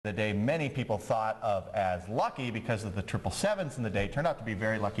The day many people thought of as lucky because of the 777s in the day turned out to be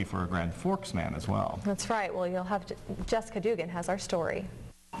very lucky for a Grand Forks man as well. That's right. Well, you'll have Jessica Dugan has our story.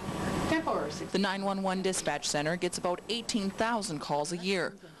 The 911 dispatch center gets about 18,000 calls a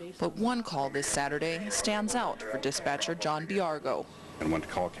year, but one call this Saturday stands out for dispatcher John Biargo. And when the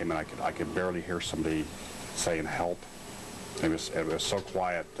call came in, I could barely hear somebody saying help. It was so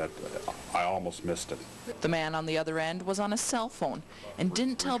quiet that I almost missed it. The man on the other end was on a cell phone and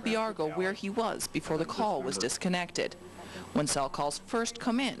didn't tell Biargo where he was before the call was disconnected. When cell calls first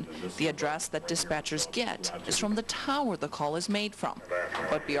come in, the address that dispatchers get is from the tower the call is made from.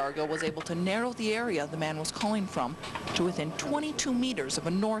 But Biargo was able to narrow the area the man was calling from to within 22 meters of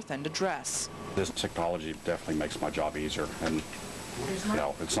a north end address. This technology definitely makes my job easier. And, you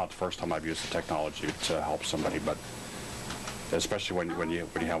know, it's not the first time I've used the technology to help somebody, but especially when you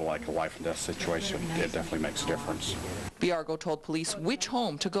have like a life and death situation, it definitely makes a difference. Biargo told police which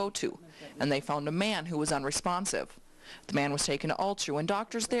home to go to, and they found a man who was unresponsive. The man was taken to Altru, and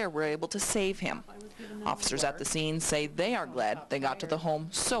doctors there were able to save him. Officers at the scene say they are glad they got to the home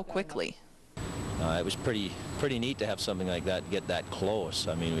so quickly. It was pretty neat to have something like that get that close.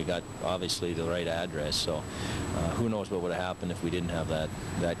 I mean, we got obviously the right address, so who knows what would have happened if we didn't have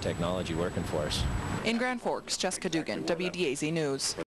that technology working for us. In Grand Forks, Jessica Dugan, WDAZ News.